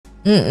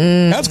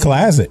That was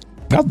classic.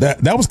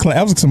 That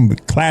was some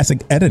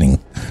classic editing.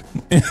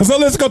 So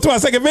let's go to our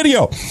second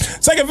video.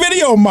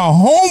 My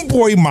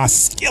homeboy, my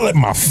skillet,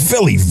 my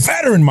Philly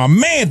veteran, my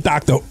man,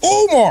 Dr.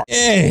 Umar.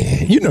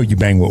 Hey, you know you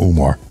bang with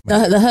Umar.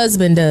 The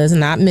husband does,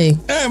 not me.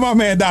 Hey, my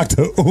man,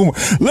 Dr. Umar.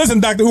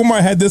 Listen, Dr.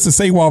 Umar had this to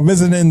say while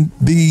visiting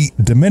the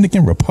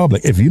Dominican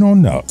Republic. If you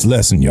don't know,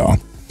 listen, y'all.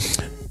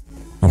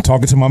 I'm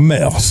talking to my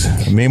males.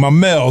 Me and my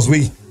males,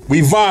 we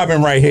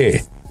vibing right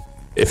here.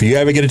 If you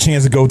ever get a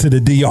chance to go to the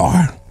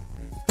DR,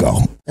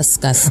 go.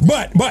 Disgusting.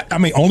 But I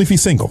mean, only if you're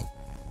single.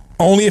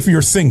 Only if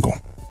you're single.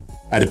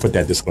 I had to put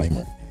that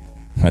disclaimer.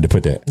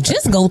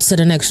 Just go to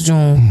the next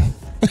joint.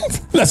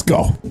 Let's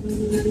go.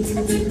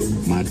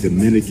 My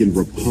Dominican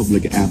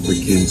Republic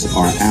Africans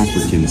are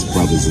Africans,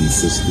 brothers and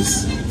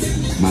sisters.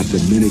 My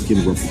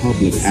Dominican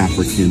Republic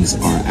Africans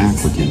are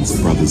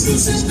Africans, brothers and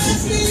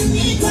sisters.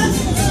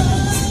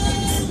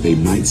 They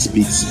might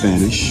speak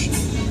Spanish.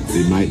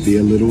 They might be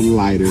a little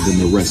lighter than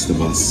the rest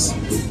of us,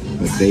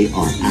 but they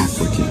are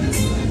African.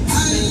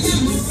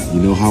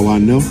 You know how I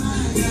know?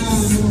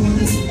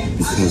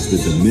 Because the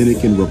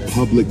Dominican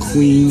Republic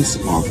queens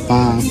are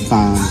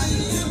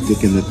 5'5",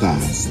 thick in the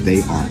thighs.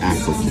 They are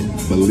African.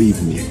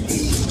 Believe me.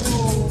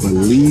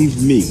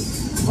 Believe me.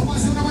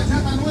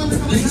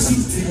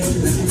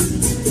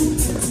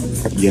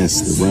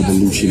 Yes, the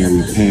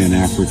revolutionary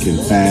Pan-African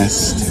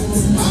fast.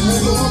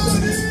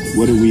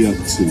 What are we up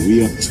to?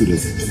 We up to the...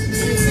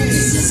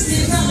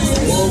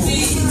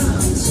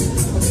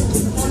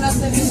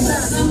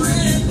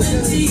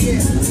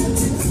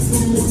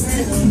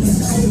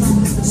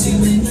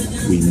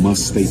 We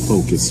must stay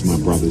focused, my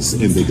brothers,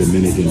 in the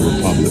Dominican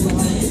Republic.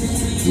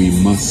 We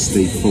must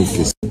stay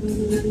focused.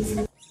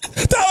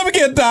 Tell them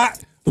again, Doc.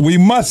 We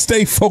must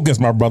stay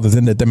focused, my brothers,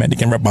 in the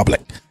Dominican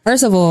Republic.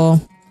 First of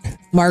all,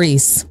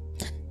 Maurice,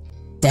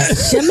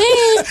 that's your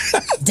man.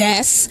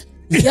 That's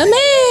your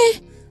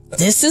man.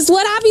 This is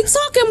what I be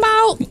talking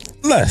about.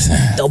 Listen.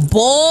 The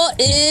ball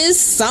is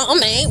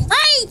something ain't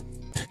right.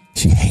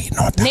 She hating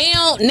on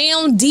that.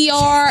 Now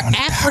DR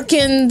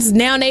Africans,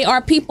 now they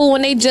are people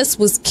when they just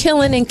was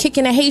killing and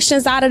kicking the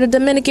Haitians out of the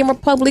Dominican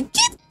Republic.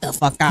 Get the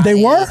fuck out. They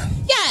were?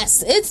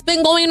 Yes, it's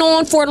been going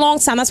on for a long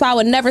time. That's why I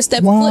would never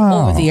step foot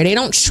over there. They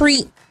don't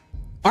treat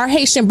our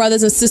Haitian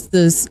brothers and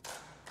sisters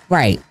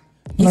right.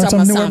 You learn talking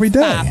about something new every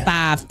day.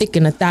 5'5", thick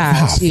in the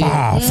thighs.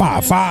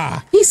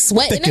 5'5". He's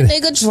sweating that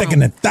nigga drunk. Thick in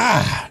the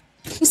thigh.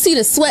 You see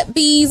the sweat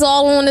beads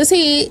all on his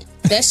head.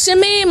 That's your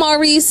man,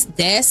 Maurice.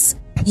 That's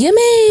your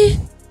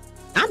man.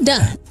 I'm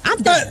done.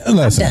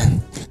 Listen, I'm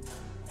done.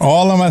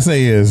 All I'm gonna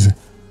say is,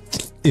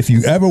 if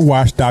you ever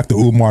watch Dr.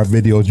 Umar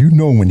videos, you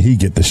know when he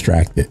get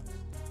distracted,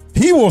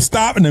 he will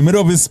stop in the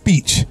middle of his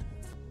speech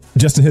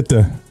just to hit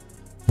the.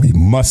 We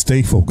must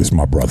stay focused,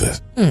 my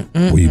brothers.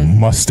 We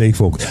must stay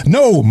focused.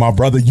 No, my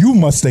brother, you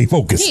must stay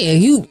focused. Yeah,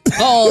 you.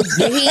 Oh,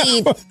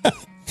 he.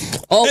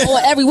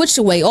 Oh, every which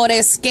way, all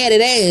that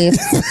scattered ass.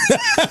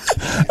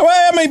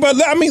 Well,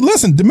 I mean,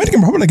 listen,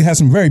 Dominican Republic has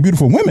some very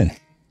beautiful women.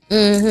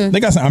 They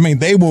got some. I mean,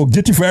 they will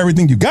get you for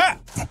everything you got.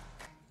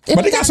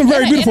 But they got some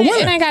very beautiful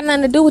women. It ain't got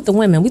nothing to do with the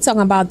women. We talking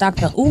about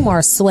Dr.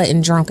 Umar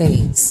sweating drunk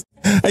ass.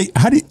 Hey,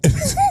 how do you?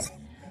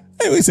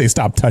 Hey, we say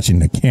stop touching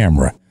the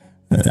camera.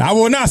 I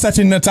will not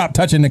stop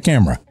touching the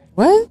camera.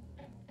 What?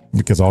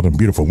 Because all them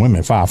beautiful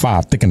women,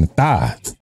 5'5", thick in the thighs.